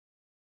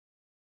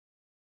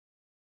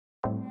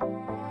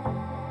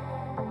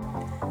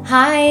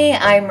Hi,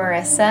 I'm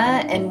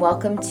Marissa, and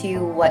welcome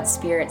to What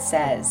Spirit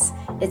Says.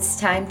 It's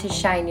time to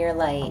shine your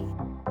light.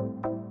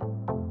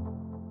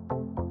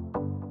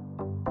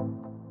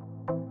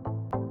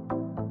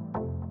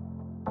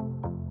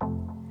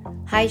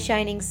 Hi,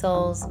 Shining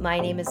Souls.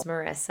 My name is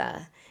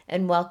Marissa,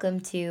 and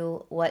welcome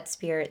to What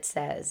Spirit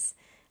Says.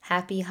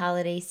 Happy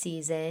holiday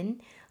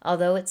season.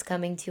 Although it's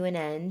coming to an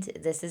end,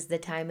 this is the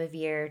time of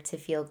year to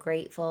feel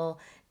grateful,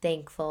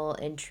 thankful,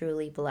 and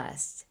truly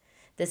blessed.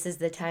 This is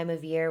the time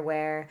of year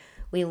where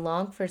we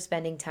long for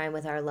spending time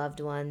with our loved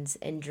ones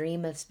and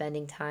dream of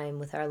spending time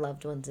with our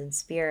loved ones in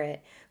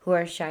spirit who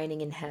are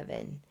shining in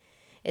heaven.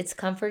 It's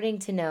comforting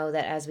to know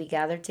that as we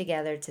gather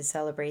together to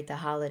celebrate the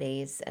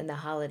holidays and the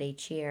holiday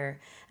cheer,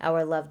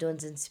 our loved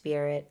ones in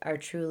spirit are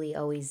truly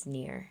always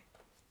near.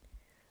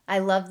 I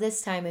love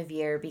this time of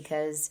year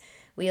because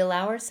we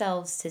allow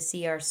ourselves to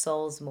see our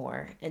souls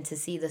more and to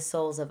see the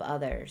souls of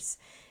others.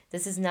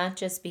 This is not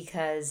just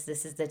because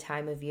this is the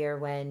time of year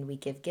when we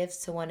give gifts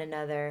to one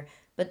another,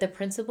 but the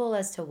principle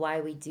as to why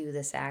we do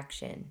this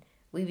action.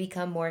 We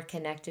become more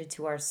connected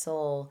to our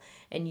soul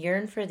and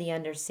yearn for the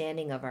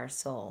understanding of our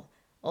soul.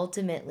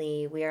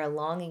 Ultimately, we are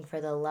longing for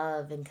the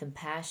love and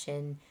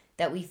compassion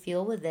that we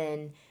feel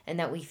within and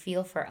that we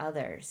feel for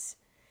others.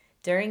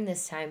 During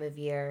this time of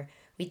year,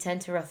 we tend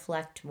to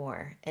reflect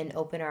more and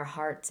open our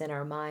hearts and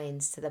our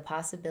minds to the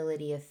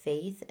possibility of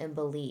faith and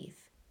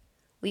belief.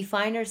 We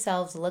find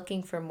ourselves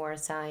looking for more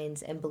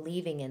signs and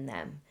believing in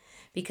them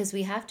because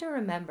we have to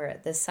remember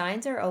the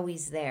signs are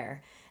always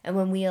there. And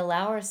when we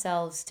allow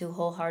ourselves to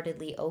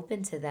wholeheartedly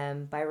open to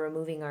them by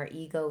removing our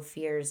ego,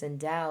 fears, and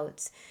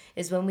doubts,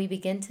 is when we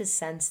begin to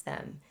sense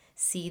them,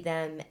 see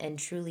them, and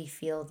truly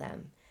feel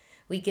them.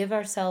 We give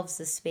ourselves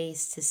the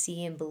space to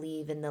see and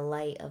believe in the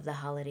light of the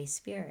holiday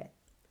spirit.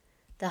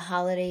 The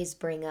holidays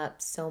bring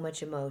up so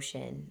much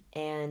emotion,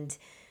 and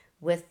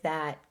with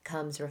that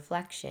comes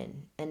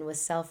reflection, and with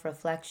self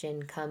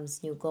reflection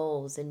comes new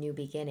goals and new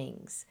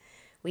beginnings.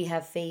 We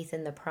have faith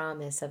in the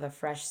promise of a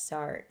fresh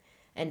start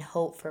and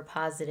hope for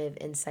positive,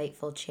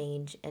 insightful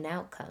change and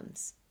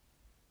outcomes.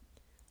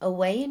 A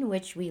way in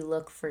which we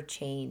look for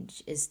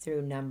change is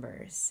through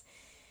numbers.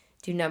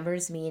 Do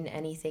numbers mean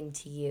anything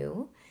to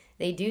you?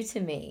 They do to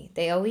me.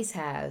 They always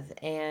have.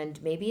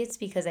 And maybe it's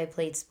because I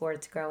played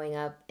sports growing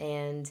up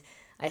and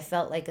I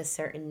felt like a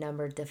certain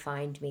number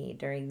defined me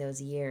during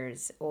those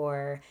years.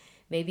 Or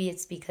maybe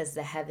it's because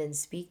the heavens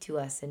speak to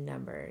us in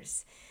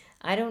numbers.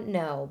 I don't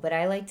know, but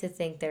I like to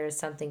think there is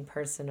something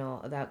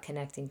personal about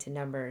connecting to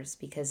numbers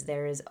because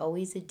there is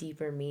always a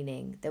deeper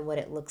meaning than what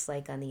it looks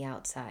like on the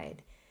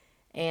outside.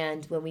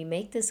 And when we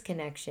make this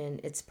connection,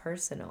 it's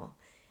personal.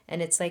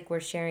 And it's like we're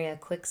sharing a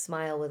quick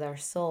smile with our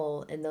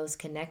soul and those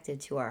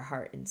connected to our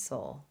heart and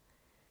soul.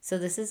 So,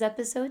 this is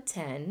episode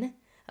 10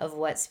 of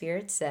What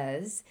Spirit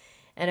Says.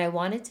 And I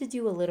wanted to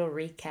do a little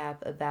recap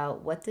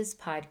about what this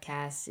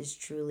podcast is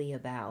truly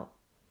about.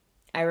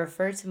 I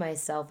refer to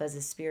myself as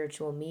a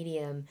spiritual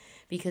medium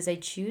because I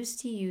choose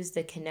to use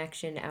the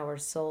connection our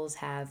souls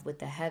have with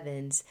the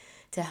heavens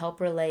to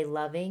help relay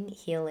loving,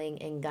 healing,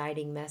 and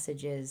guiding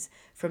messages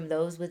from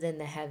those within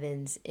the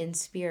heavens in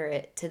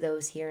spirit to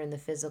those here in the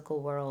physical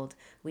world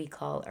we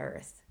call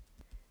Earth.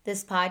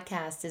 This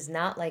podcast is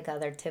not like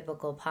other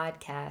typical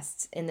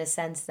podcasts in the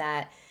sense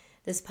that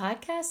this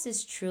podcast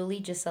is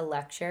truly just a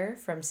lecture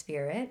from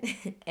Spirit.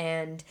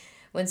 And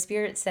when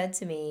Spirit said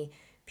to me,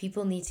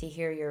 people need to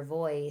hear your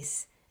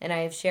voice, and I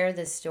have shared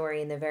this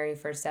story in the very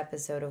first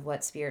episode of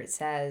What Spirit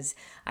Says,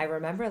 I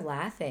remember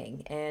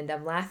laughing, and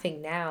I'm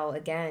laughing now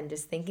again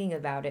just thinking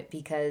about it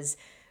because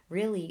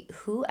really,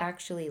 who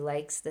actually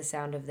likes the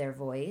sound of their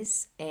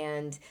voice?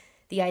 And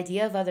the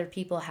idea of other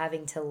people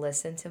having to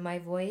listen to my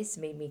voice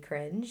made me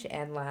cringe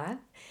and laugh.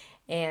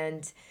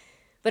 And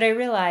but I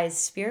realized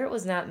Spirit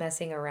was not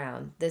messing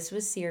around. This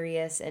was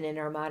serious, and in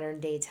our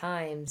modern day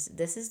times,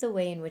 this is the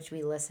way in which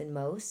we listen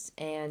most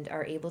and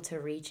are able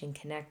to reach and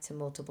connect to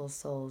multiple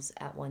souls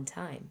at one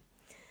time.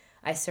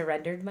 I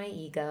surrendered my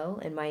ego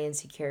and my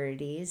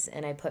insecurities,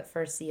 and I put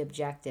first the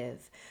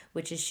objective,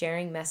 which is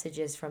sharing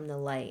messages from the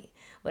light,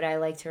 what I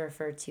like to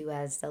refer to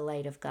as the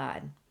light of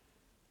God.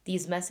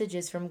 These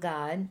messages from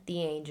God,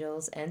 the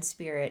angels, and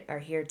Spirit are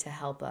here to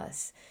help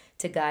us,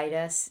 to guide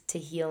us, to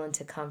heal, and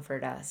to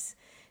comfort us.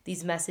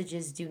 These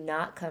messages do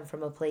not come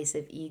from a place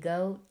of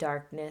ego,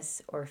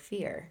 darkness, or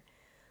fear.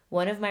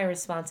 One of my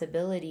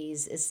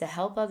responsibilities is to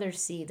help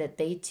others see that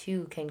they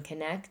too can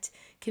connect,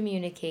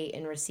 communicate,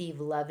 and receive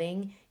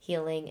loving,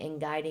 healing,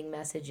 and guiding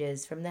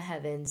messages from the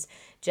heavens,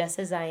 just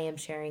as I am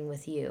sharing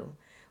with you.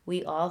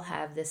 We all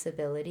have this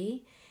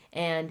ability,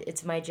 and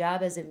it's my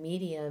job as a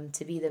medium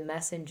to be the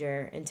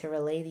messenger and to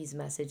relay these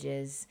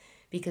messages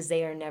because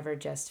they are never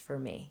just for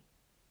me.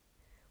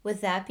 With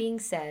that being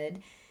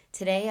said,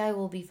 today I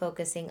will be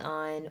focusing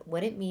on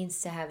what it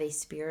means to have a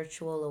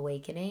spiritual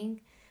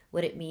awakening,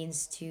 what it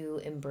means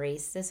to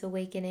embrace this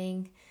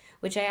awakening,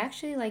 which I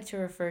actually like to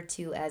refer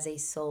to as a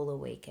soul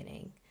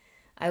awakening.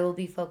 I will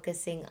be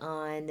focusing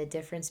on the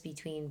difference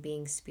between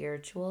being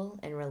spiritual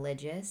and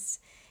religious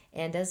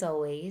and as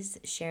always,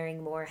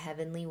 sharing more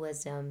heavenly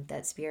wisdom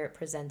that Spirit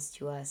presents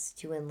to us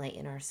to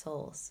enlighten our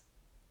souls.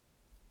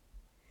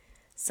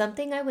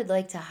 Something I would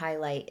like to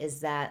highlight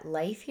is that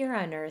life here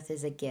on earth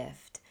is a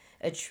gift,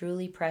 a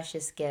truly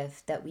precious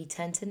gift that we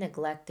tend to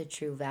neglect the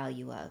true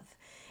value of.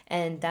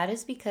 And that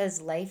is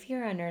because life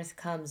here on earth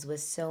comes with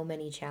so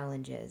many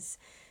challenges,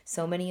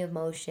 so many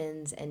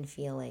emotions and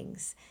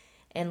feelings.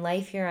 And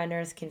life here on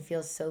earth can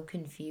feel so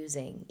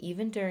confusing,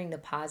 even during the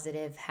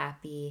positive,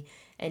 happy,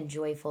 and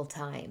joyful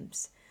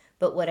times.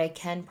 But what I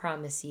can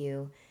promise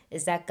you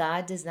is that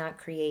God does not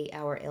create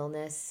our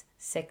illness,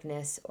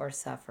 sickness, or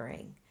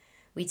suffering.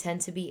 We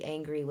tend to be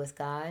angry with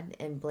God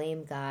and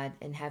blame God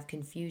and have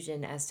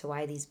confusion as to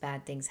why these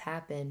bad things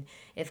happen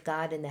if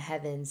God in the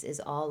heavens is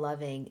all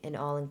loving and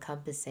all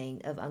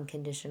encompassing of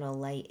unconditional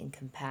light and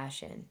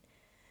compassion.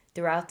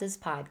 Throughout this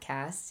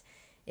podcast,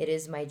 it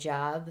is my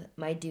job,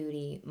 my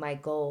duty, my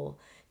goal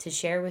to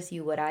share with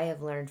you what I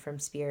have learned from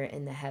Spirit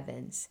in the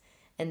heavens.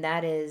 And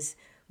that is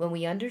when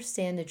we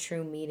understand the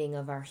true meaning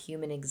of our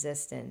human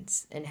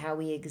existence and how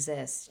we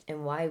exist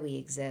and why we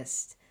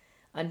exist,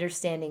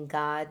 understanding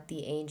God,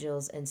 the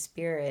angels, and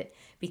Spirit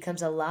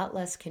becomes a lot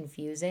less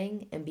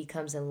confusing and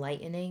becomes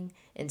enlightening,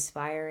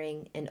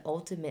 inspiring, and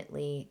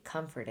ultimately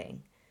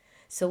comforting.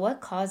 So,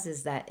 what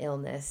causes that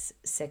illness,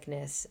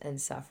 sickness, and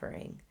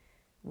suffering?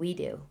 We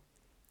do.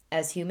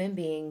 As human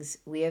beings,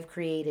 we have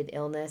created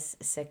illness,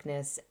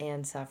 sickness,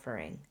 and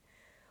suffering.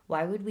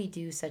 Why would we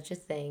do such a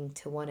thing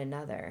to one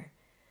another?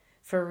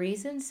 For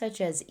reasons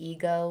such as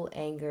ego,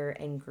 anger,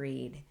 and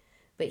greed.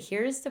 But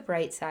here is the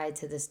bright side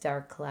to this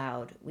dark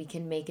cloud. We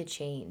can make a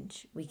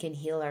change. We can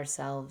heal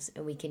ourselves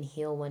and we can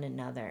heal one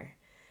another.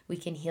 We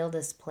can heal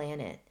this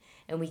planet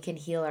and we can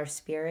heal our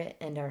spirit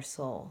and our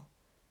soul.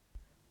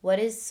 What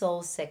is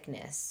soul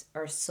sickness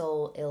or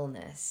soul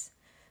illness?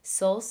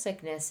 Soul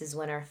sickness is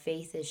when our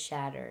faith is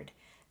shattered,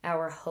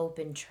 our hope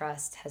and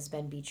trust has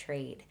been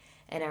betrayed,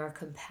 and our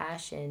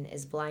compassion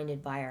is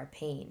blinded by our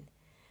pain.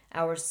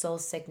 Our soul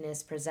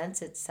sickness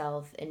presents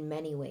itself in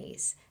many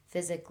ways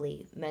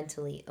physically,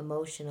 mentally,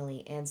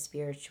 emotionally, and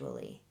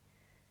spiritually.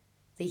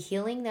 The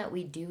healing that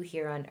we do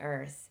here on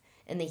earth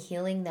and the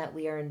healing that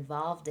we are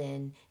involved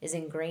in is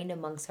ingrained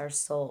amongst our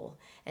soul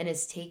and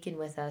is taken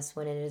with us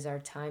when it is our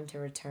time to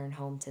return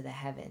home to the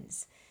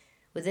heavens.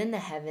 Within the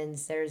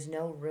heavens, there is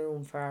no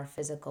room for our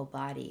physical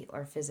body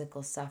or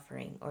physical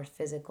suffering or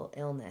physical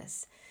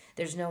illness.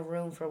 There's no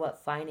room for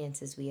what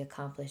finances we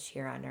accomplish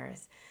here on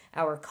earth.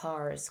 Our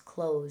cars,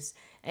 clothes,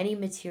 any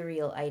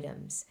material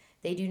items,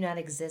 they do not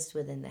exist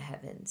within the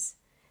heavens.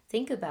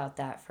 Think about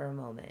that for a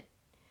moment.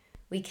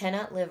 We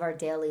cannot live our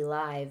daily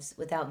lives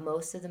without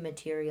most of the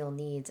material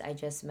needs I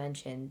just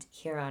mentioned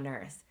here on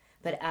earth,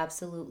 but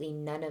absolutely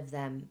none of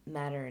them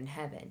matter in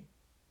heaven.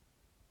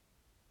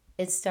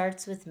 It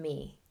starts with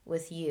me,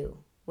 with you,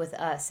 with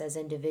us as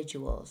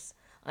individuals,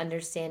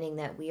 understanding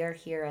that we are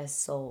here as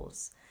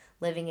souls,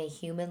 living a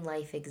human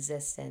life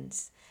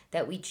existence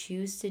that we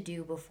choose to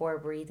do before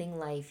breathing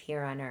life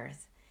here on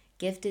earth,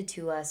 gifted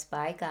to us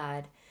by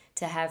God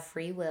to have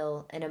free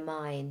will and a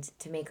mind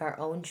to make our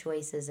own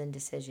choices and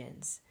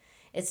decisions.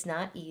 It's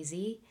not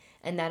easy,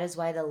 and that is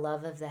why the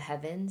love of the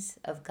heavens,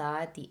 of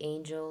God, the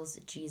angels,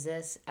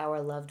 Jesus,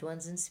 our loved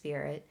ones in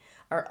spirit,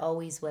 are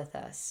always with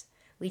us.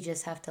 We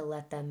just have to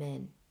let them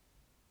in.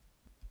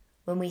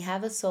 When we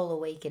have a soul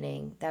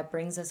awakening that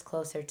brings us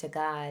closer to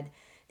God,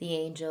 the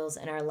angels,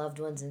 and our loved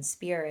ones in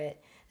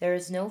spirit, there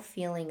is no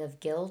feeling of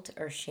guilt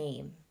or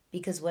shame.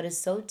 Because what is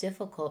so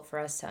difficult for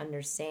us to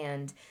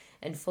understand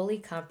and fully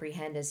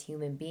comprehend as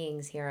human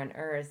beings here on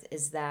earth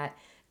is that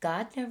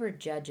God never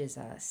judges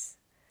us.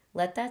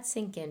 Let that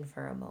sink in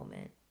for a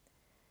moment.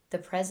 The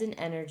present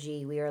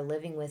energy we are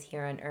living with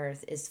here on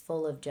earth is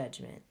full of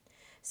judgment.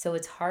 So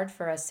it's hard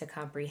for us to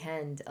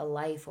comprehend a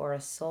life or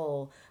a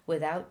soul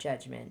without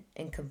judgment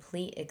and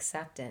complete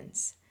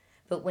acceptance.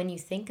 But when you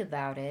think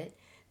about it,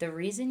 the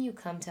reason you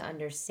come to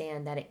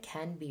understand that it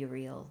can be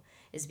real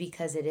is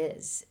because it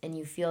is, and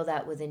you feel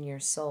that within your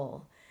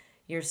soul.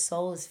 Your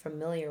soul is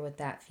familiar with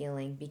that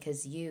feeling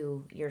because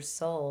you, your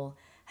soul,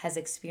 has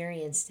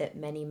experienced it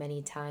many,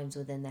 many times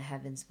within the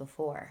heavens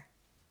before.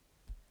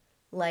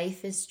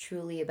 Life is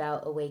truly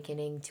about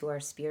awakening to our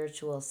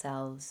spiritual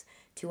selves,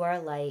 to our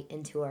light,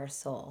 and to our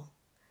soul.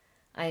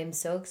 I am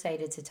so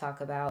excited to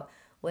talk about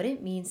what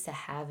it means to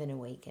have an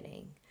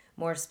awakening,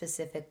 more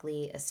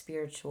specifically, a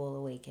spiritual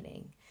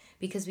awakening.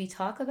 Because we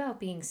talk about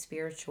being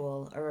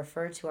spiritual or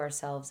refer to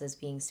ourselves as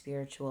being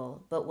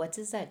spiritual, but what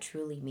does that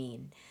truly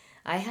mean?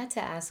 I had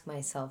to ask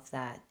myself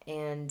that,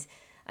 and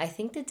I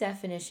think the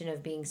definition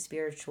of being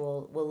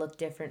spiritual will look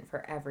different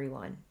for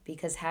everyone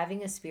because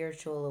having a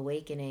spiritual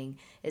awakening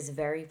is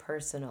very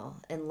personal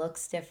and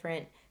looks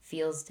different,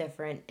 feels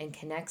different, and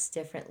connects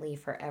differently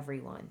for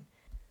everyone.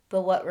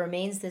 But what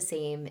remains the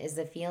same is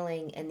the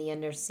feeling and the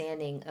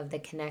understanding of the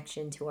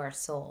connection to our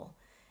soul.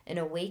 An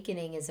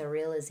awakening is a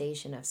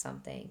realization of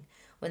something,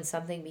 when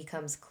something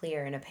becomes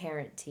clear and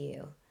apparent to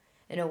you.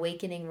 An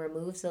awakening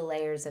removes the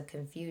layers of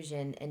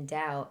confusion and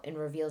doubt and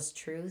reveals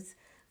truth,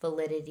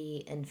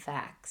 validity, and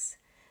facts.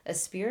 A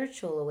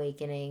spiritual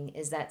awakening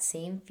is that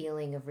same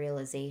feeling of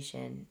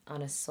realization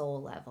on a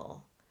soul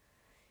level.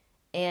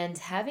 And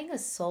having a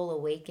soul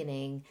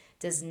awakening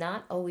does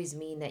not always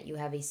mean that you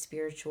have a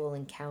spiritual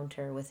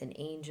encounter with an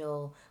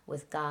angel,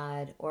 with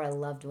God, or a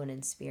loved one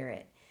in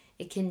spirit.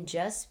 It can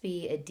just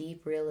be a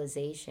deep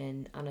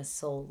realization on a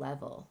soul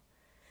level.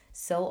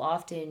 So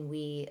often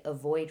we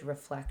avoid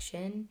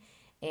reflection,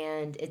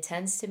 and it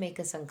tends to make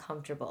us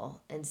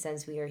uncomfortable. And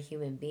since we are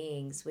human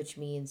beings, which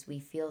means we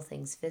feel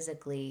things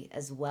physically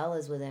as well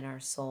as within our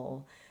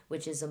soul,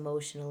 which is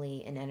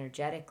emotionally and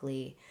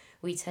energetically,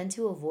 we tend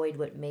to avoid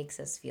what makes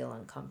us feel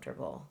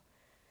uncomfortable.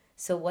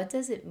 So, what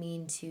does it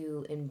mean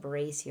to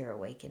embrace your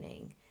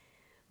awakening?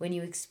 When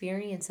you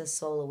experience a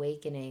soul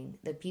awakening,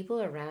 the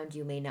people around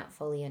you may not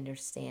fully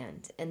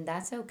understand, and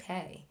that's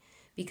okay.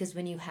 Because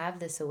when you have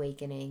this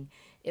awakening,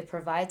 it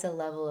provides a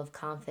level of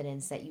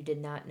confidence that you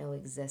did not know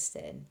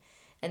existed.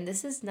 And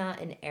this is not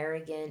an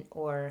arrogant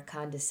or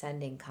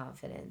condescending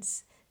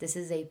confidence. This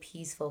is a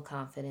peaceful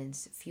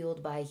confidence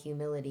fueled by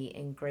humility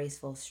and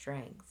graceful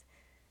strength.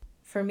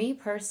 For me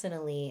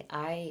personally,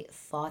 I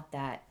fought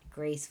that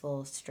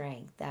graceful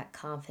strength, that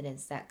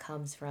confidence that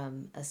comes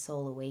from a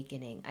soul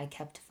awakening. I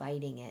kept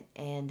fighting it.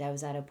 And I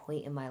was at a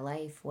point in my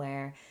life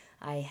where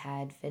I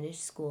had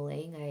finished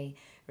schooling. I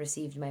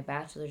received my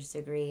bachelor's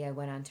degree. I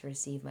went on to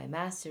receive my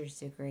master's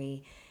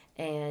degree.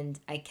 And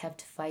I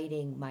kept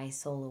fighting my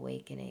soul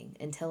awakening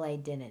until I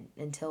didn't.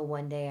 Until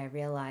one day I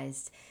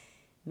realized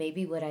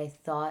maybe what I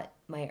thought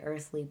my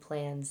earthly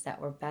plans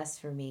that were best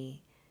for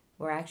me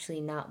were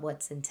actually not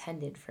what's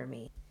intended for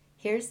me.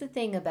 Here's the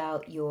thing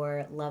about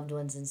your loved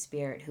ones in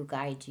spirit who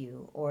guide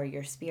you, or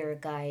your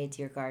spirit guides,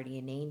 your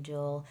guardian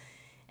angel,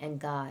 and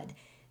God.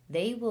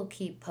 They will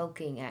keep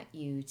poking at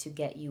you to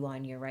get you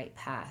on your right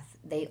path.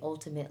 They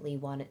ultimately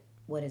want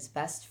what is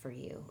best for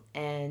you.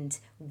 And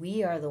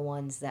we are the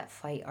ones that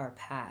fight our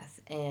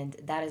path. And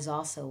that is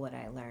also what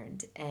I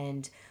learned.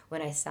 And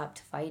when I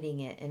stopped fighting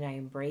it and I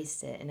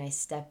embraced it and I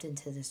stepped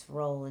into this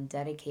role and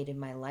dedicated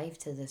my life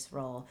to this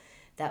role,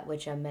 that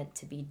which I'm meant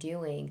to be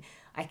doing,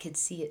 I could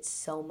see it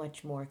so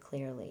much more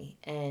clearly.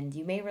 And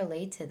you may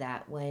relate to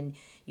that when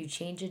you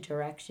change a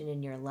direction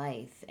in your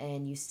life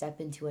and you step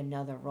into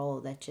another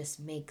role that just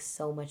makes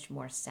so much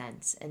more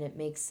sense. And it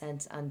makes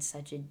sense on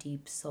such a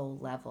deep soul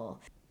level.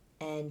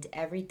 And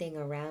everything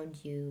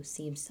around you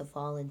seems to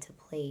fall into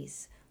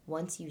place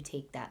once you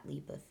take that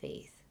leap of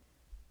faith.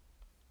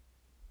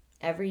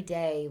 Every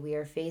day, we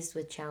are faced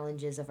with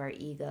challenges of our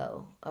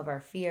ego, of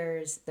our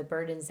fears, the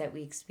burdens that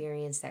we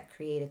experience that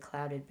create a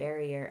clouded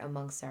barrier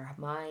amongst our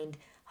mind,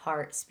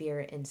 heart,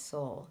 spirit, and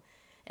soul.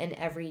 And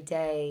every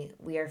day,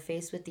 we are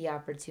faced with the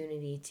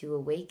opportunity to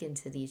awaken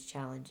to these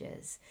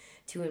challenges,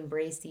 to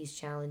embrace these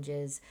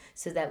challenges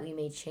so that we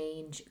may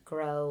change,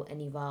 grow,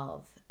 and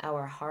evolve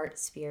our heart,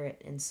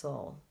 spirit, and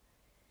soul.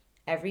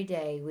 Every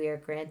day, we are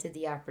granted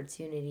the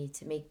opportunity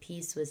to make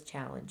peace with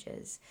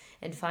challenges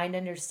and find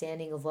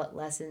understanding of what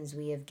lessons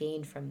we have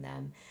gained from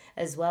them,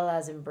 as well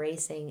as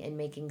embracing and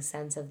making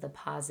sense of the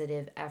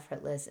positive,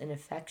 effortless, and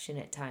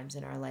affectionate times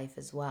in our life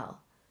as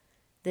well.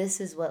 This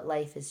is what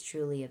life is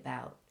truly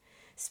about.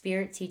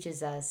 Spirit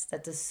teaches us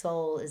that the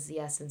soul is the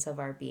essence of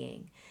our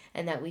being,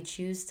 and that we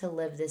choose to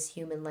live this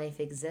human life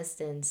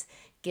existence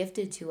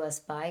gifted to us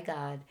by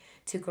God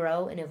to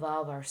grow and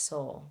evolve our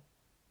soul.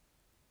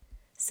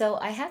 So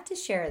I have to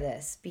share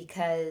this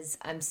because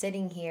I'm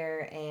sitting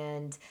here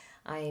and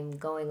I'm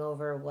going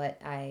over what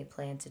I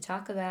plan to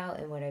talk about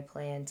and what I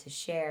plan to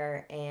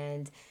share.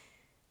 And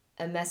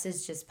a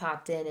message just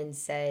popped in and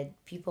said,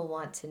 people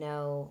want to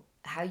know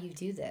how you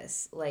do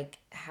this, like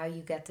how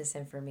you get this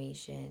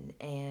information.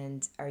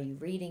 And are you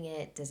reading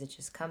it? Does it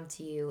just come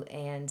to you?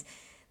 And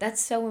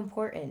that's so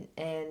important.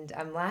 And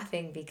I'm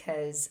laughing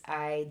because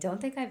I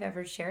don't think I've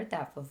ever shared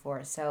that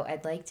before. So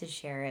I'd like to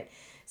share it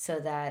so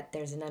that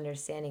there's an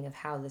understanding of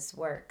how this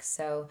works.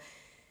 So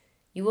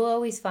you will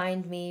always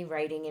find me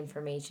writing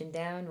information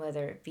down,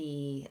 whether it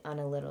be on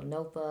a little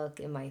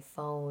notebook, in my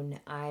phone.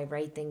 I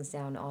write things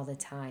down all the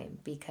time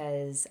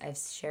because I've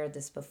shared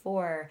this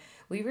before.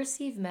 We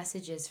receive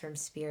messages from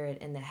Spirit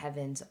in the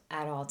heavens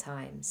at all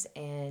times.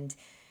 And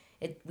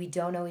we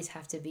don't always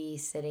have to be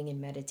sitting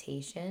in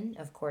meditation.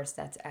 Of course,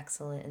 that's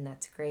excellent and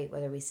that's great,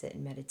 whether we sit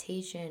in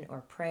meditation or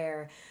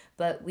prayer,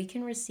 but we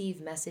can receive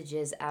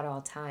messages at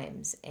all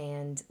times.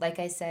 And like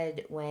I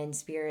said, when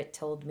Spirit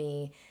told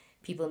me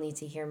people need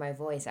to hear my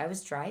voice, I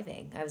was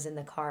driving. I was in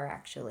the car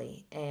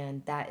actually.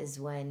 And that is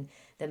when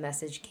the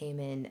message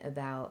came in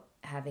about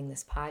having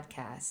this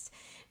podcast.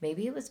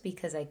 Maybe it was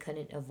because I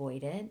couldn't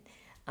avoid it.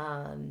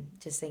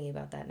 Just thinking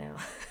about that now.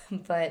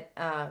 but,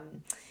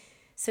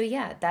 so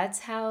yeah, that's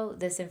how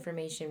this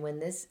information, when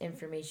this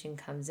information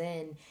comes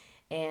in,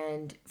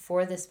 and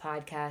for this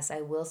podcast,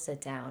 I will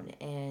sit down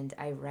and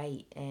I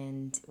write,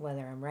 and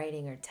whether I'm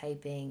writing or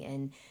typing,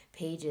 and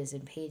pages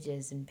and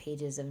pages and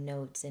pages of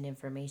notes and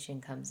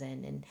information comes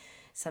in, and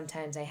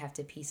sometimes I have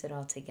to piece it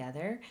all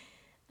together.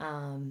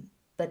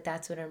 But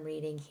that's what I'm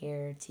reading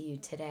here to you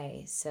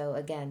today. So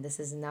again, this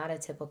is not a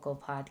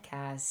typical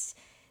podcast.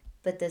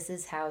 but this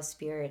is how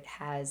Spirit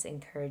has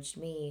encouraged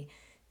me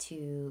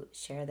to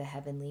share the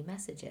heavenly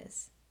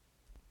messages.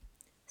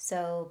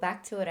 So,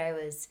 back to what I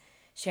was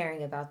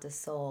sharing about the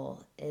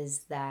soul is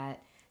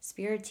that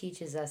Spirit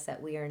teaches us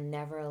that we are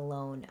never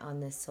alone on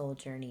this soul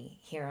journey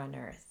here on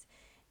earth.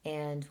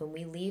 And when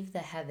we leave the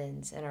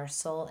heavens and our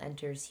soul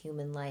enters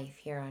human life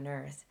here on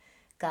earth,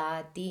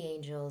 God, the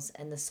angels,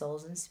 and the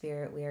souls and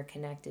spirit we are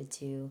connected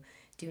to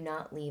do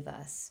not leave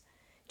us.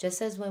 Just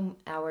as when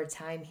our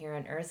time here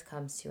on earth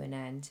comes to an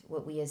end,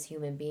 what we as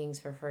human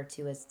beings refer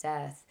to as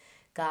death,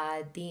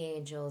 God, the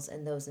angels,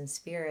 and those in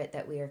spirit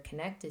that we are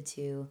connected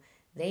to,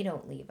 they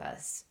don't leave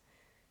us.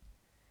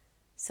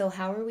 So,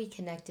 how are we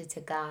connected to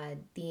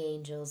God, the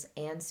angels,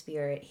 and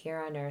spirit here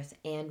on earth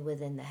and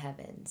within the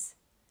heavens?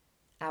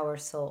 Our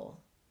soul.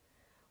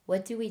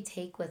 What do we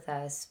take with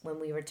us when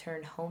we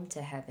return home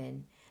to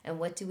heaven? And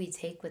what do we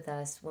take with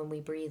us when we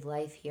breathe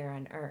life here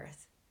on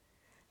earth?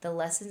 The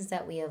lessons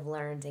that we have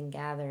learned and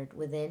gathered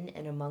within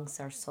and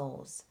amongst our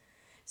souls.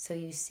 So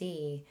you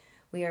see,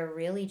 we are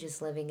really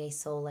just living a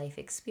soul life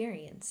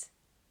experience.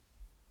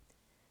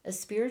 A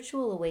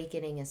spiritual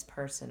awakening is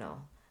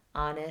personal,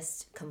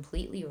 honest,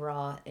 completely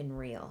raw, and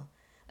real.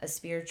 A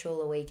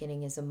spiritual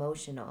awakening is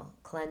emotional,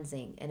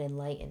 cleansing, and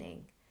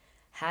enlightening.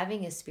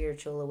 Having a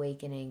spiritual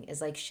awakening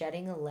is like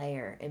shedding a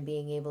layer and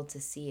being able to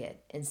see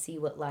it and see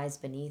what lies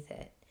beneath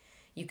it.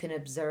 You can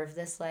observe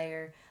this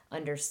layer,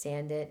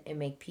 understand it, and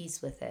make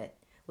peace with it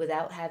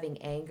without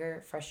having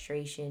anger,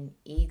 frustration,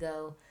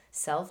 ego,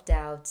 self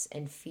doubts,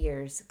 and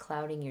fears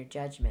clouding your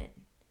judgment.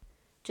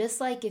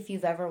 Just like if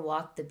you've ever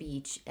walked the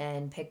beach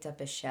and picked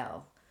up a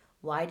shell.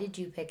 Why did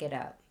you pick it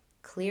up?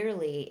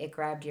 Clearly, it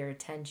grabbed your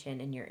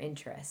attention and your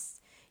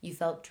interest. You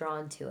felt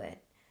drawn to it.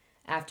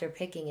 After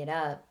picking it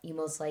up, you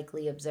most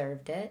likely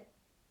observed it,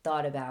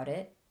 thought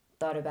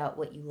about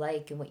what you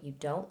like and what you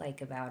don't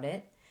like about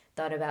it,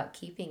 thought about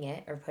keeping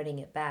it or putting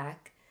it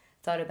back,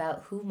 thought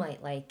about who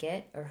might like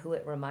it or who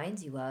it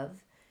reminds you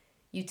of.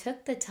 You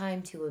took the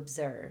time to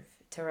observe,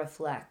 to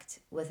reflect,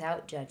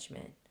 without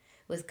judgment,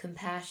 with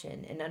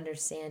compassion and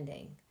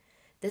understanding.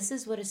 This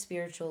is what a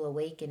spiritual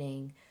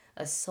awakening,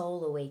 a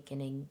soul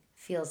awakening,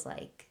 feels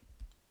like.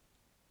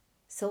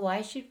 So,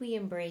 why should we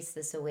embrace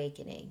this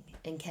awakening?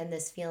 And can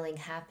this feeling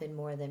happen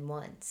more than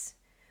once?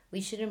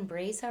 We should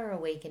embrace our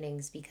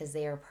awakenings because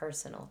they are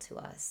personal to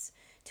us,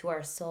 to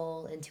our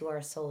soul, and to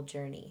our soul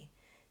journey.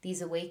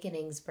 These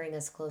awakenings bring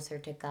us closer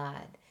to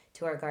God,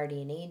 to our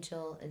guardian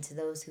angel, and to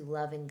those who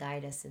love and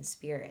guide us in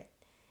spirit.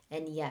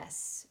 And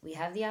yes, we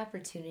have the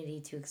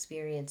opportunity to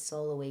experience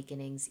soul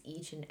awakenings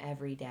each and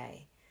every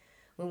day.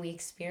 When we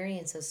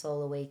experience a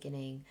soul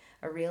awakening,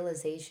 a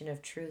realization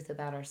of truth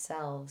about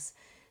ourselves,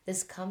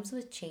 this comes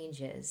with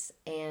changes,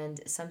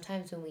 and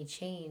sometimes when we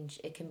change,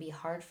 it can be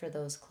hard for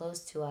those close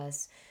to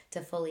us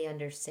to fully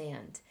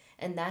understand,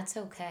 and that's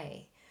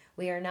okay.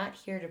 We are not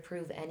here to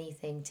prove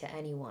anything to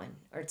anyone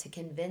or to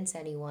convince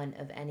anyone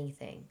of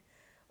anything.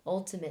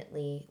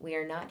 Ultimately, we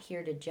are not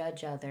here to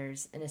judge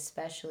others, and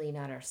especially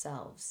not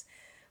ourselves.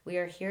 We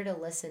are here to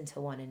listen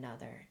to one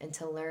another and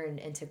to learn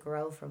and to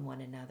grow from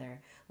one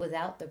another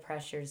without the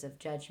pressures of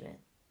judgment.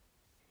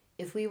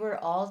 If we were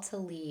all to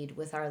lead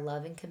with our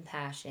love and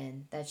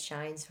compassion that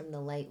shines from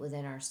the light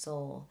within our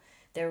soul,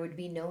 there would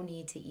be no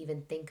need to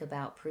even think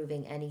about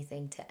proving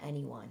anything to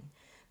anyone.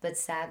 But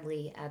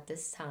sadly, at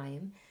this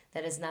time,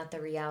 that is not the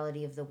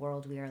reality of the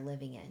world we are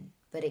living in,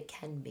 but it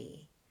can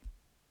be.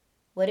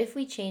 What if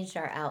we changed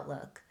our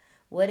outlook?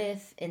 What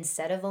if,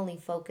 instead of only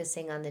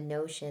focusing on the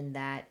notion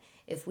that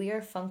if we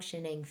are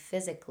functioning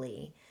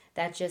physically,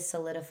 that just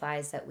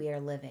solidifies that we are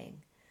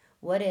living?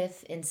 What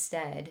if,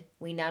 instead,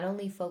 we not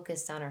only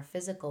focused on our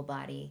physical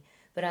body,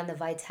 but on the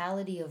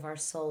vitality of our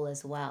soul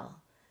as well?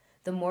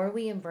 The more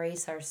we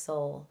embrace our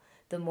soul,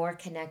 the more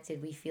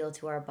connected we feel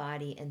to our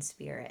body and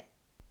spirit.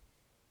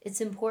 It's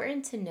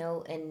important to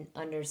note and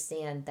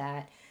understand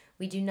that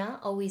we do not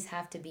always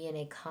have to be in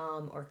a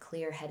calm or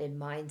clear headed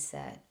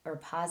mindset or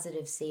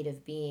positive state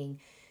of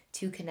being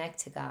to connect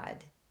to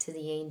God, to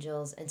the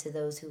angels, and to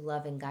those who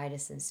love and guide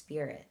us in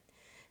spirit.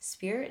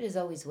 Spirit is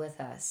always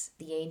with us.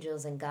 The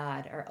angels and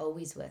God are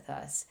always with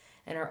us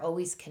and are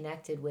always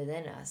connected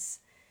within us.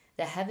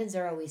 The heavens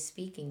are always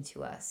speaking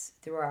to us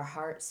through our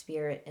heart,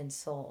 spirit, and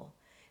soul.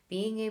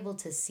 Being able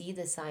to see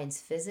the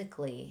signs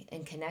physically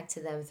and connect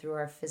to them through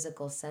our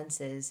physical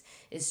senses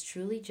is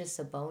truly just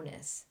a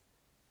bonus.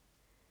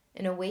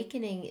 An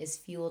awakening is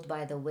fueled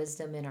by the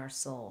wisdom in our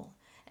soul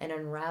and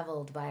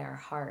unraveled by our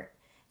heart,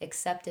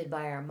 accepted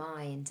by our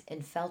mind,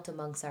 and felt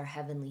amongst our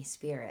heavenly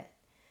spirit.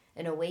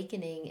 An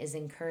awakening is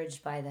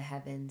encouraged by the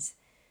heavens,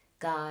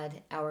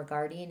 God, our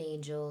guardian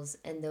angels,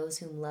 and those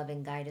whom love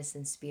and guide us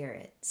in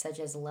spirit, such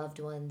as loved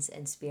ones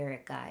and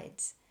spirit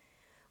guides.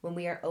 When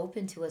we are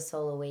open to a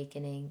soul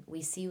awakening,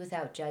 we see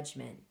without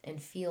judgment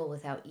and feel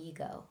without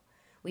ego.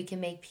 We can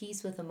make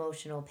peace with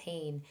emotional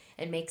pain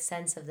and make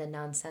sense of the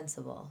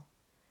nonsensible.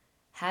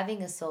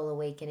 Having a soul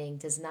awakening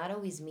does not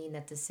always mean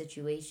that the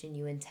situation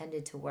you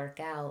intended to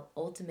work out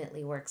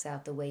ultimately works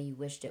out the way you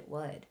wished it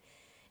would.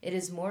 It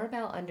is more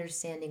about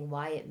understanding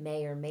why it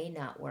may or may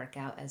not work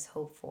out as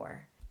hoped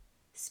for.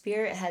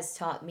 Spirit has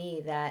taught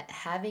me that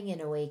having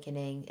an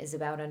awakening is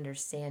about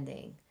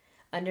understanding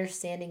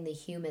the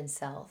human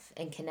self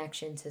and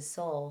connection to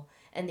soul,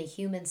 and the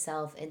human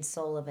self and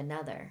soul of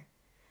another.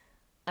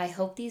 I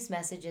hope these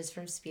messages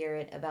from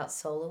Spirit about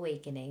soul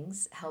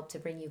awakenings help to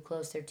bring you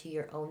closer to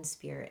your own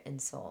spirit and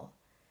soul.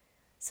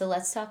 So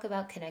let's talk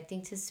about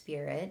connecting to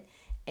Spirit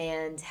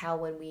and how,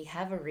 when we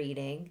have a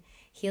reading,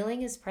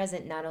 healing is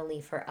present not only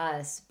for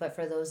us, but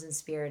for those in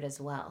spirit as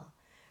well.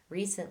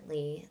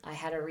 Recently, I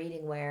had a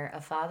reading where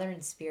a father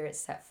in spirit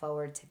stepped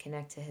forward to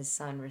connect to his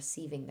son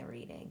receiving the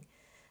reading.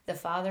 The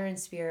father in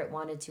spirit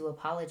wanted to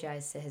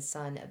apologize to his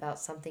son about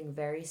something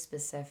very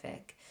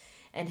specific,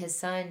 and his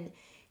son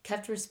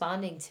kept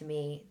responding to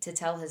me to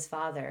tell his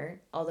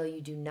father, although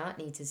you do not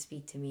need to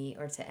speak to me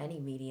or to any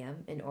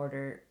medium in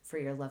order for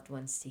your loved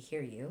ones to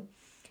hear you.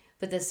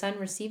 But the son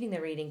receiving the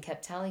reading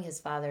kept telling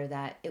his father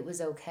that it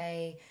was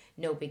okay,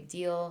 no big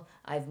deal,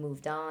 I've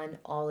moved on,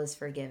 all is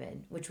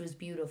forgiven, which was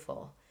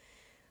beautiful.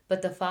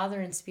 But the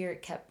father in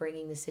spirit kept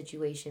bringing the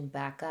situation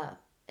back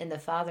up. And the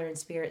father in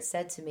spirit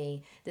said to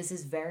me, this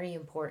is very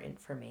important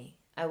for me.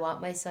 I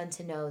want my son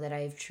to know that I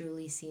have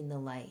truly seen the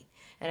light,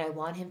 and I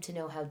want him to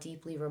know how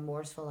deeply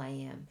remorseful I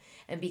am.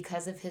 And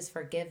because of his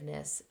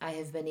forgiveness, I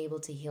have been able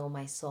to heal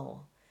my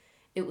soul.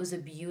 It was a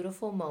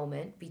beautiful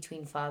moment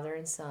between father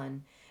and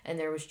son, and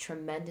there was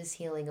tremendous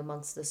healing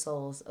amongst the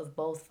souls of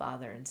both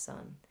father and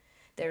son.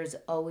 There is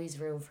always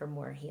room for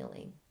more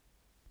healing.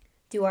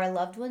 Do our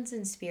loved ones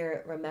in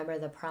spirit remember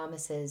the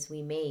promises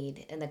we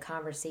made and the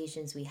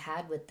conversations we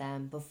had with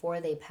them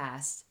before they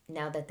passed,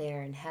 now that they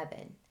are in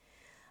heaven?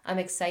 I'm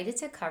excited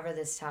to cover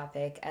this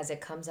topic as it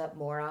comes up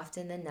more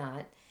often than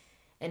not.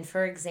 And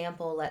for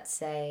example, let's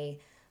say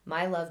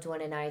my loved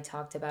one and I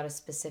talked about a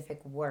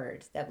specific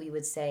word that we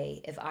would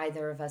say if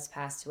either of us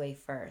passed away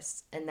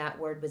first, and that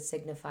word would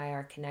signify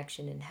our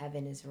connection in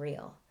heaven is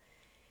real.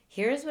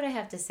 Here's what I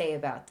have to say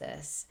about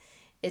this.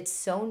 It's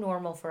so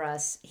normal for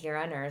us here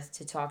on earth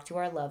to talk to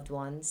our loved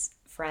ones,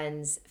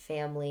 friends,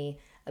 family,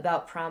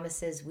 about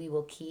promises we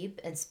will keep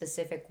and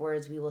specific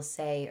words we will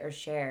say or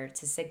share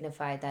to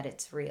signify that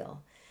it's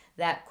real.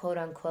 That quote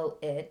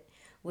unquote it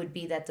would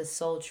be that the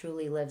soul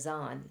truly lives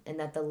on and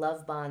that the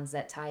love bonds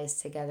that tie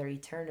us together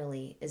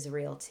eternally is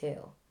real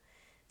too.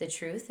 The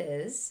truth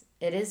is,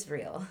 it is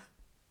real.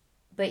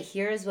 But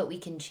here is what we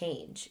can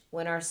change.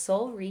 When our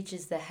soul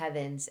reaches the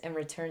heavens and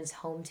returns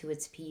home to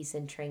its peace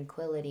and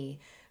tranquility,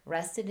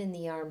 rested in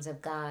the arms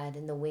of God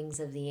and the wings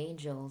of the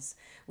angels,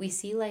 we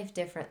see life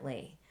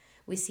differently.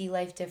 We see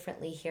life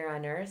differently here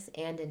on earth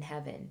and in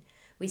heaven.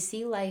 We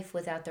see life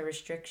without the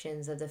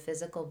restrictions of the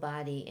physical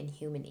body and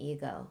human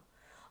ego.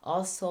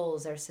 All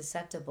souls are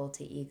susceptible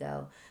to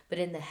ego, but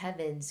in the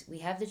heavens, we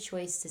have the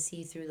choice to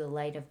see through the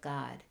light of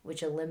God,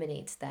 which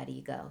eliminates that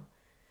ego.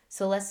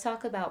 So let's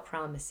talk about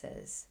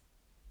promises.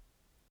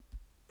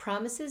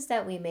 Promises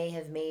that we may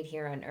have made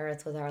here on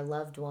earth with our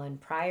loved one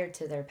prior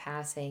to their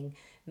passing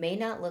may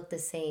not look the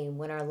same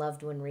when our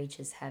loved one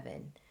reaches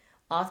heaven.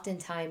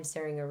 Oftentimes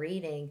during a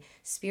reading,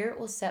 Spirit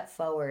will step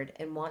forward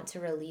and want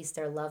to release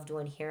their loved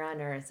one here on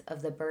earth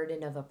of the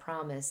burden of a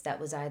promise that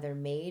was either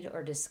made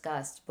or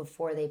discussed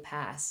before they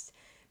passed,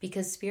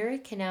 because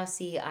Spirit can now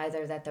see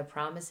either that the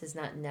promise is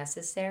not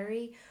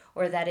necessary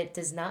or that it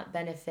does not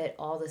benefit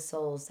all the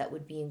souls that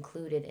would be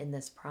included in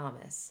this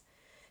promise.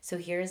 So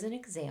here's an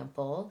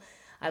example.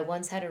 I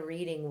once had a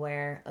reading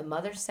where a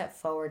mother stepped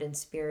forward in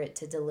spirit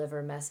to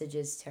deliver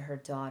messages to her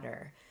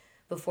daughter.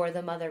 Before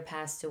the mother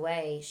passed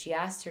away, she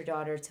asked her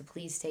daughter to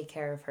please take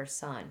care of her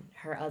son,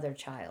 her other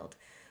child,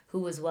 who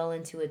was well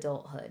into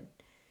adulthood.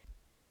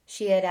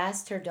 She had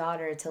asked her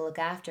daughter to look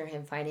after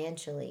him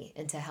financially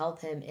and to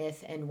help him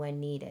if and when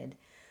needed.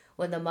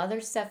 When the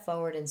mother stepped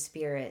forward in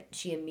spirit,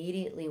 she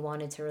immediately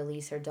wanted to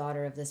release her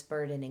daughter of this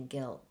burden and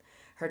guilt.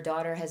 Her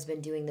daughter has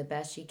been doing the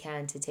best she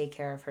can to take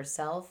care of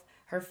herself,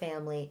 her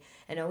family,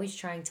 and always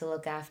trying to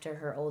look after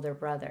her older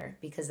brother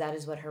because that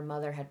is what her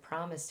mother had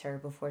promised her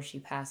before she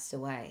passed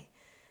away.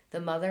 The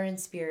mother in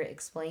spirit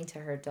explained to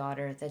her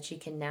daughter that she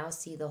can now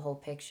see the whole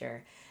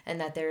picture and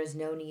that there is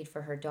no need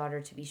for her daughter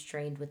to be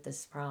strained with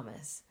this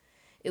promise.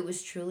 It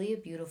was truly a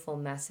beautiful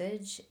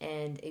message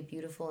and a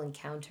beautiful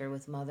encounter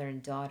with mother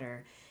and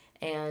daughter.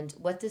 And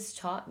what this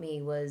taught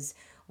me was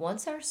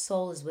once our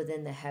soul is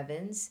within the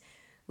heavens,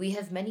 we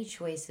have many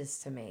choices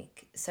to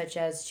make, such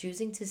as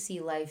choosing to see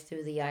life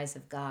through the eyes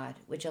of God,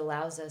 which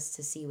allows us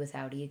to see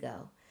without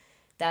ego.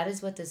 That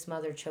is what this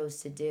mother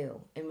chose to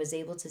do, and was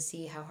able to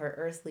see how her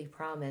earthly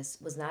promise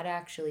was not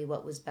actually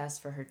what was best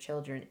for her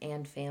children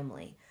and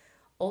family.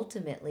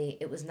 Ultimately,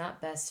 it was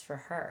not best for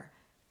her.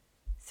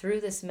 Through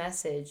this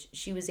message,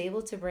 she was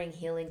able to bring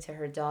healing to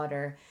her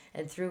daughter,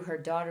 and through her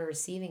daughter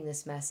receiving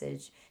this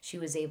message, she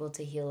was able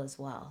to heal as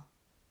well.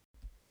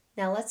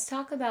 Now, let's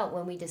talk about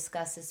when we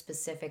discuss a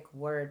specific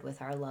word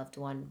with our loved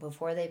one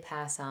before they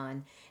pass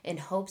on, in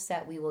hopes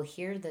that we will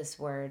hear this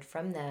word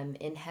from them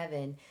in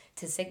heaven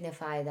to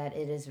signify that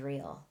it is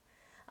real.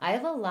 I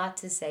have a lot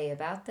to say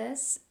about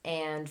this,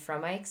 and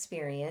from my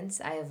experience,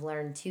 I have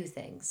learned two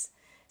things.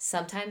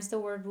 Sometimes the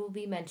word will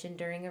be mentioned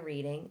during a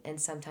reading, and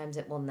sometimes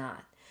it will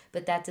not.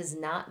 But that does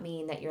not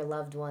mean that your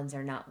loved ones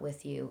are not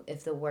with you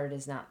if the word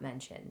is not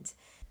mentioned.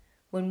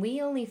 When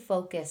we only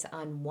focus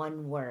on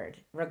one word,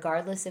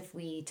 regardless if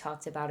we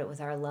talked about it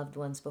with our loved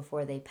ones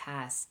before they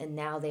pass and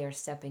now they are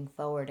stepping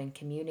forward and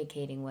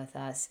communicating with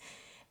us,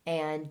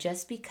 and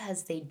just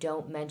because they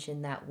don't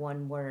mention that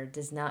one word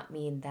does not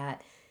mean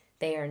that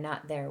they are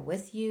not there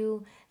with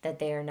you, that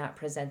they are not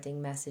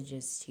presenting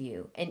messages to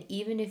you. And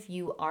even if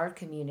you are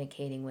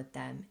communicating with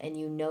them and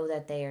you know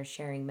that they are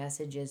sharing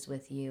messages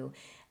with you,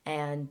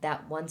 and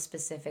that one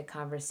specific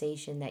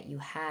conversation that you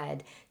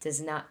had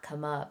does not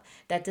come up,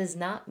 that does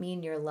not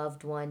mean your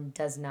loved one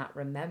does not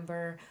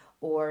remember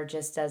or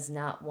just does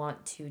not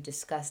want to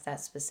discuss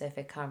that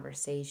specific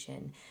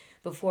conversation.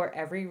 Before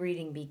every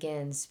reading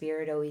begins,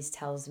 Spirit always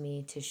tells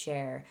me to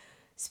share.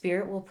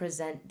 Spirit will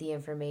present the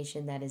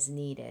information that is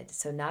needed.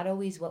 So, not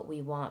always what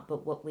we want,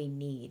 but what we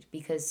need,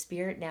 because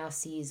Spirit now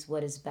sees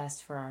what is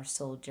best for our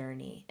soul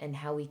journey and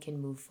how we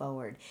can move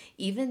forward.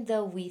 Even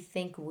though we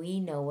think we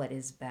know what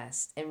is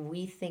best and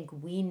we think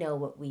we know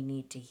what we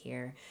need to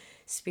hear,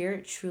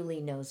 Spirit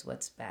truly knows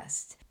what's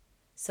best.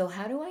 So,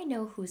 how do I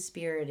know who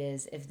Spirit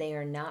is if they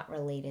are not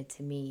related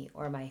to me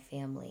or my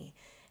family?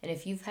 And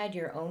if you've had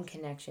your own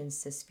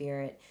connections to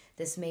Spirit,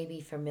 this may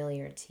be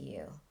familiar to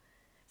you.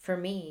 For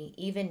me,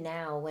 even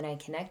now, when I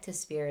connect to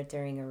Spirit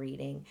during a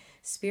reading,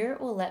 Spirit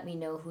will let me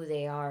know who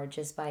they are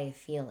just by a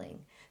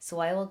feeling. So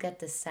I will get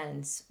the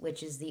sense,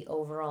 which is the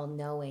overall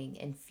knowing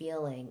and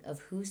feeling of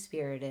who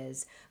Spirit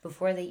is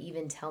before they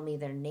even tell me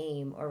their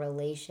name or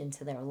relation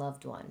to their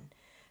loved one.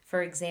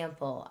 For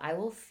example, I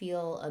will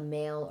feel a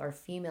male or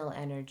female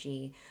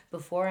energy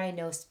before I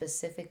know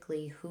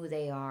specifically who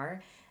they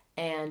are.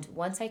 And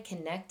once I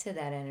connect to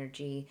that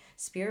energy,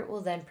 Spirit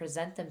will then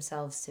present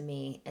themselves to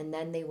me, and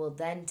then they will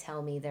then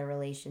tell me their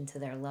relation to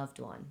their loved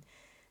one.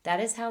 That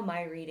is how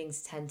my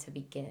readings tend to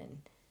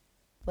begin.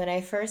 When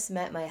I first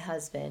met my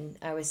husband,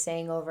 I was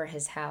staying over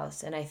his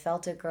house, and I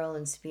felt a girl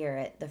in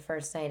spirit the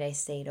first night I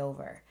stayed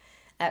over.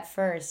 At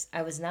first,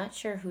 I was not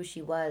sure who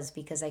she was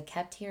because I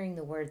kept hearing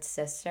the word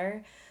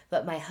sister,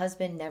 but my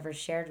husband never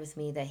shared with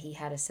me that he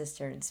had a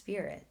sister in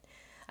spirit.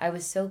 I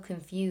was so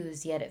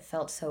confused, yet it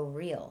felt so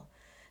real.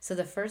 So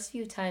the first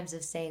few times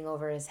of staying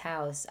over his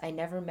house, I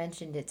never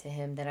mentioned it to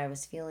him that I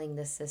was feeling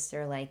this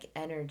sister like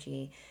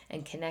energy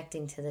and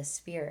connecting to the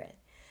spirit.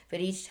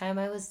 But each time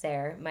I was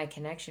there, my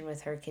connection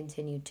with her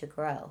continued to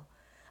grow.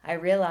 I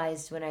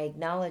realized when I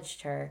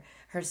acknowledged her,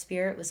 her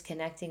spirit was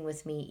connecting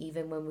with me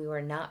even when we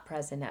were not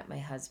present at my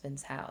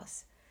husband's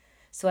house.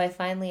 So I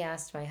finally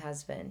asked my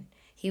husband.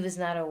 He was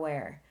not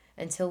aware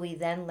until we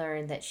then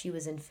learned that she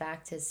was in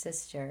fact his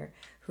sister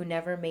who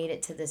never made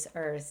it to this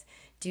earth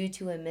due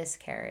to a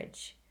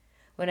miscarriage.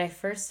 When I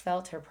first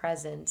felt her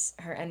presence,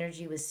 her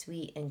energy was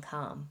sweet and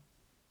calm.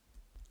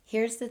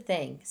 Here's the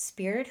thing,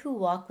 spirit who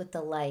walk with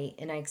the light,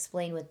 and I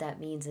explain what that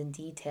means in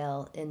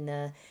detail in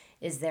the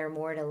Is There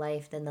More to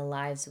Life Than the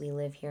Lives We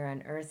Live Here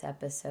on Earth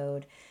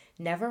episode,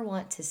 never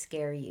want to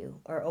scare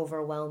you or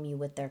overwhelm you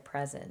with their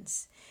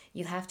presence.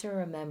 You have to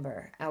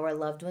remember, our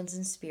loved ones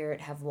in spirit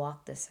have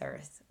walked this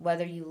earth.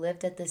 Whether you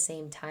lived at the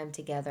same time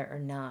together or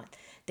not,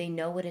 they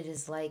know what it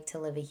is like to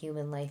live a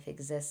human life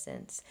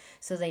existence.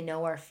 So they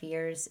know our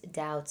fears,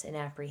 doubts, and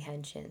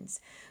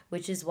apprehensions,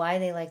 which is why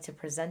they like to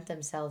present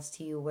themselves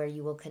to you where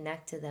you will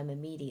connect to them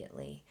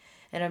immediately.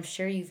 And I'm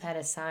sure you've had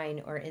a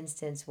sign or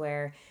instance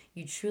where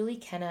you truly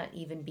cannot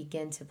even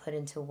begin to put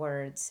into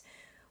words,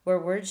 where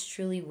words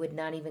truly would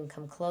not even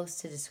come close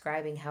to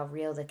describing how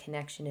real the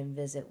connection and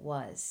visit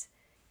was.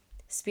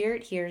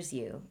 Spirit hears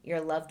you. Your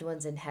loved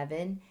ones in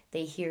heaven,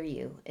 they hear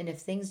you. And if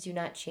things do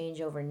not change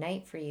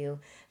overnight for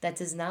you, that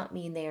does not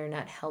mean they are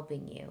not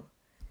helping you.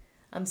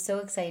 I'm so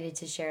excited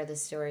to share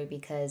this story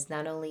because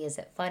not only is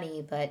it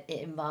funny, but it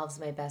involves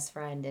my best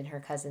friend and her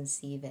cousin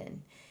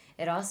Steven.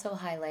 It also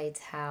highlights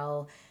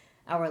how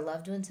our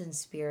loved ones in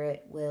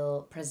spirit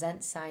will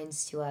present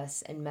signs to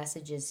us and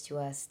messages to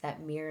us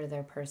that mirror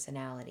their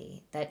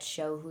personality, that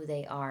show who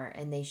they are,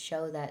 and they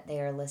show that they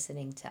are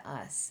listening to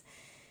us.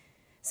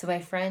 So, my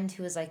friend,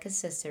 who is like a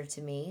sister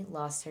to me,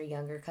 lost her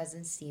younger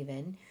cousin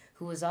Steven,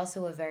 who was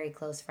also a very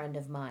close friend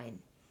of mine.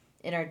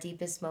 In our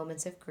deepest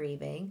moments of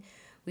grieving,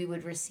 we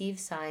would receive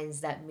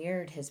signs that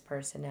mirrored his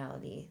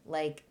personality,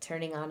 like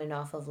turning on and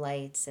off of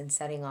lights and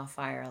setting off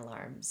fire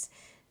alarms.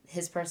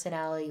 His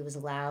personality was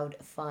loud,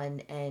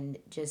 fun, and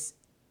just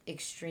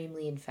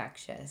extremely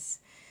infectious.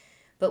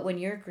 But when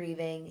you're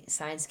grieving,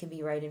 signs can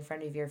be right in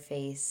front of your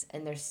face,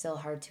 and they're still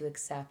hard to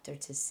accept or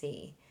to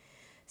see.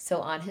 So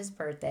on his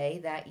birthday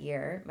that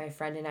year, my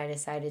friend and I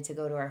decided to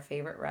go to our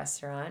favorite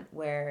restaurant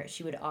where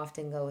she would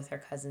often go with her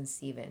cousin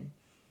Steven.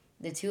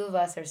 The two of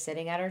us are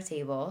sitting at our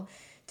table,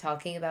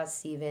 talking about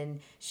Steven,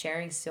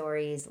 sharing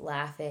stories,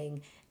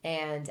 laughing,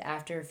 and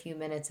after a few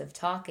minutes of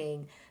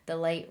talking, the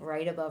light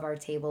right above our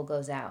table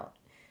goes out.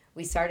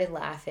 We started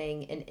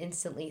laughing and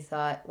instantly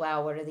thought,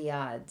 wow, what are the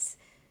odds?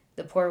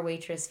 The poor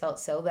waitress felt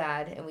so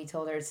bad, and we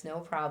told her it's no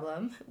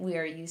problem. We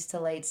are used to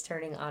lights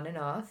turning on and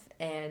off,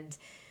 and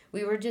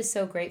we were just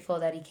so grateful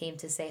that he came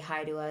to say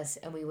hi to us,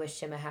 and we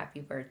wished him a happy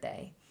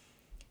birthday.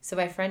 So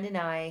my friend and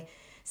I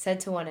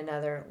said to one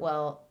another,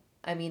 well,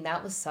 I mean,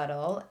 that was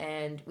subtle,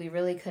 and we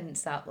really couldn't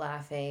stop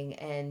laughing,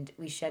 and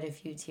we shed a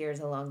few tears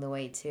along the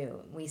way,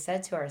 too. We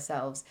said to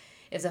ourselves,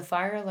 if the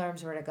fire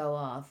alarms were to go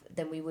off,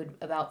 then we would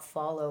about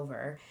fall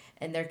over,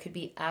 and there could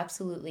be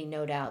absolutely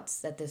no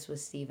doubts that this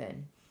was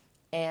Stephen.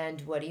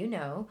 And what do you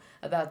know?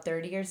 About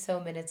 30 or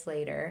so minutes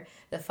later,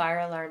 the fire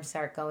alarms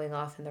start going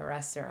off in the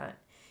restaurant.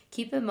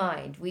 Keep in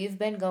mind, we've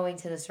been going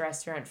to this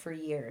restaurant for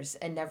years,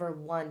 and never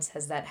once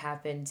has that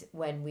happened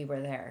when we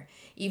were there.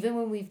 Even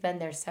when we've been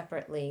there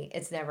separately,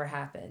 it's never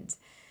happened.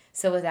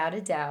 So, without a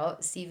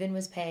doubt, Stephen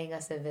was paying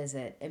us a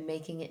visit and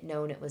making it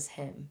known it was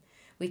him.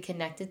 We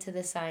connected to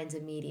the signs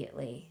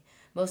immediately.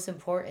 Most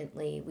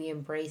importantly, we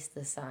embraced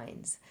the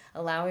signs,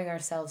 allowing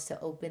ourselves to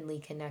openly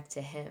connect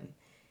to him.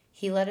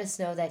 He let us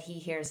know that he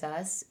hears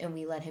us, and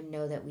we let him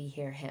know that we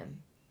hear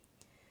him.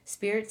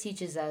 Spirit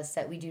teaches us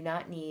that we do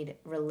not need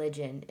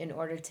religion in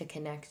order to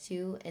connect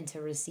to and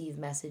to receive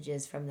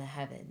messages from the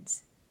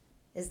heavens.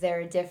 Is there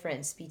a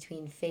difference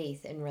between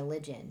faith and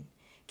religion?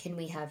 Can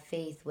we have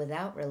faith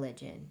without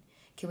religion?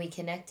 Can we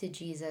connect to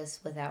Jesus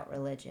without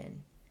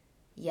religion?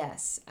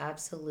 Yes,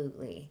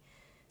 absolutely.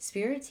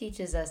 Spirit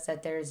teaches us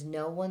that there is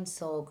no one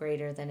soul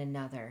greater than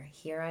another,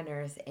 here on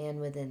earth and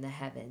within the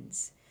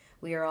heavens.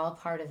 We are all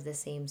part of the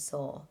same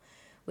soul,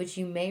 which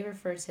you may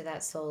refer to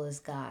that soul as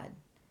God.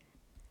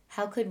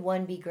 How could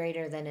one be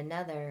greater than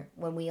another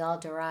when we all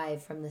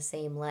derive from the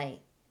same light?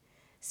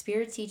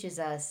 Spirit teaches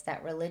us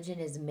that religion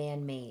is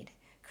man made,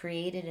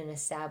 created and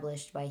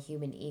established by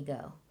human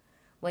ego.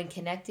 When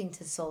connecting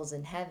to souls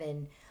in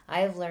heaven,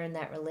 I have learned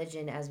that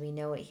religion as we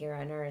know it here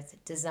on earth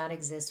does not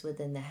exist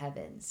within the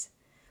heavens.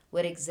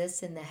 What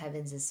exists in the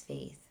heavens is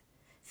faith.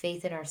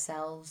 Faith in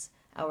ourselves,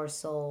 our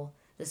soul,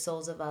 the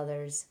souls of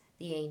others,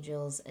 the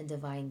angels, and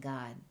divine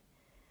God.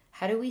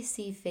 How do we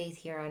see faith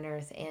here on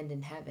earth and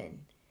in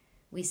heaven?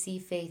 We see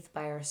faith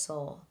by our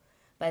soul,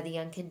 by the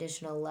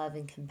unconditional love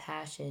and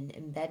compassion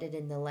embedded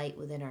in the light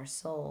within our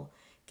soul,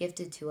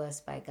 gifted to us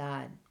by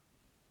God.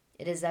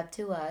 It is up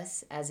to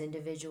us as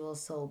individual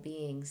soul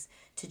beings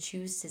to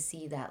choose to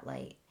see that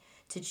light,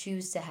 to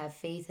choose to have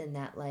faith in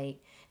that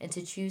light, and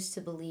to choose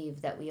to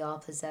believe that we all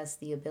possess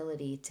the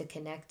ability to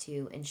connect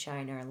to and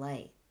shine our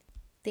light.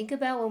 Think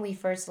about when we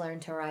first learn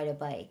to ride a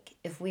bike.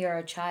 If we are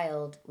a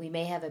child, we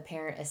may have a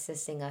parent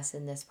assisting us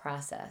in this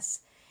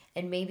process.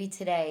 And maybe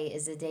today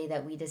is the day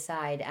that we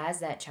decide, as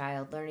that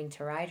child learning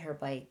to ride her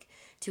bike,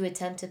 to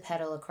attempt to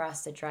pedal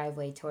across the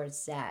driveway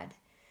towards Dad.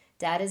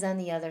 Dad is on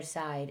the other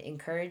side,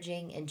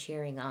 encouraging and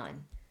cheering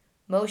on,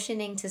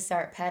 motioning to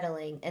start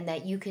pedaling and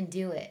that you can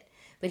do it.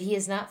 But he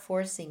is not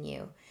forcing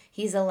you.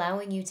 He's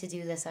allowing you to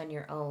do this on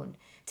your own,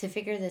 to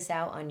figure this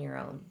out on your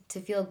own, to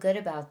feel good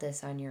about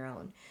this on your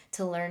own,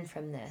 to learn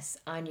from this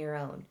on your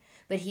own.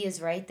 But he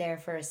is right there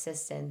for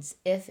assistance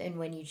if and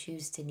when you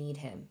choose to need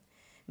him.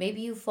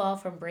 Maybe you fall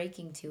from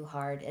braking too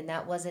hard and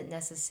that wasn't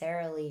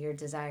necessarily your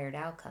desired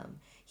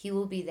outcome. He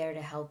will be there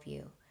to help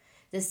you.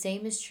 The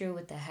same is true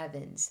with the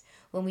heavens.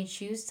 When we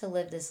choose to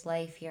live this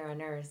life here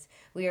on earth,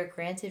 we are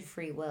granted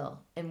free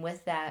will, and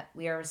with that,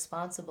 we are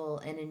responsible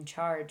and in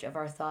charge of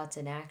our thoughts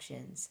and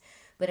actions.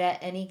 But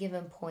at any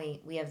given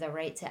point, we have the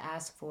right to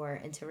ask for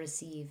and to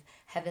receive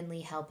heavenly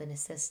help and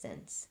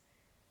assistance.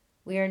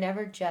 We are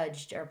never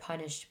judged or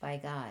punished by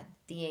God,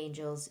 the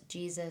angels,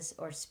 Jesus,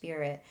 or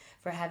Spirit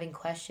for having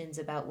questions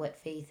about what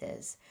faith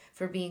is,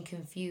 for being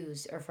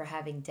confused, or for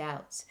having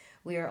doubts.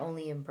 We are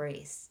only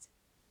embraced.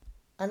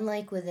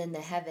 Unlike within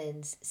the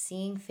heavens,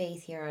 seeing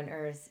faith here on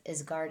earth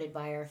is guarded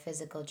by our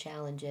physical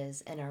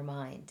challenges and our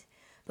mind.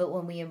 But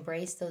when we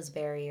embrace those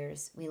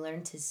barriers, we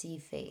learn to see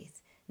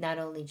faith, not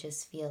only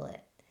just feel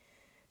it.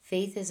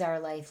 Faith is our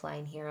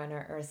lifeline here on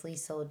our earthly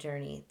soul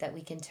journey that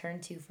we can turn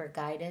to for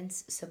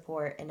guidance,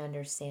 support, and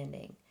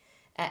understanding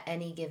at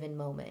any given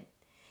moment.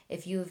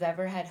 If you have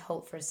ever had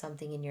hope for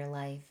something in your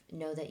life,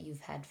 know that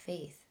you've had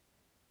faith.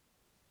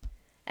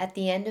 At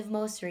the end of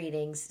most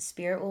readings,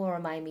 Spirit will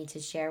remind me to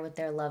share with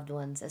their loved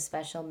ones a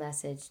special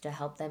message to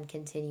help them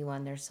continue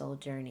on their soul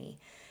journey,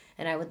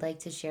 and I would like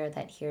to share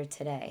that here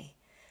today.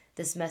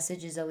 This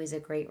message is always a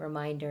great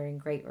reminder and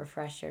great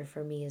refresher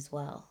for me as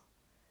well.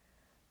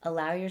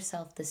 Allow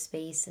yourself the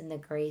space and the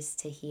grace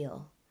to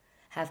heal.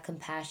 Have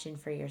compassion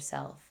for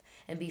yourself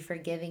and be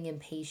forgiving and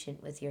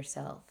patient with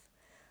yourself.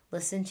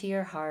 Listen to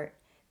your heart,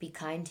 be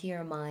kind to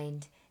your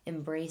mind,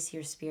 embrace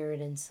your spirit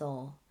and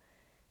soul.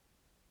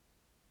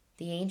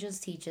 The angels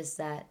teach us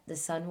that the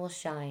sun will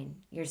shine,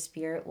 your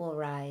spirit will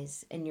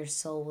rise, and your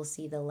soul will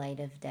see the light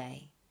of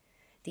day.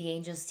 The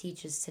angels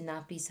teach us to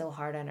not be so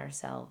hard on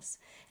ourselves,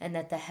 and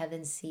that the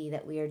heavens see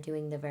that we are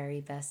doing the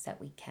very best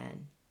that we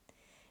can.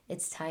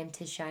 It's time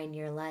to shine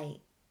your light.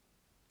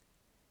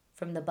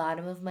 From the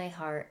bottom of my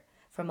heart,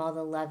 from all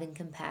the love and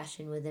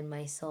compassion within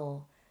my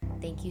soul,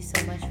 thank you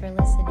so much for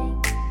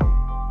listening.